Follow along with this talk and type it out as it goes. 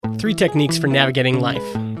3 techniques for navigating life: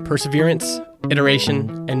 perseverance,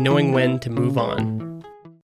 iteration, and knowing when to move on.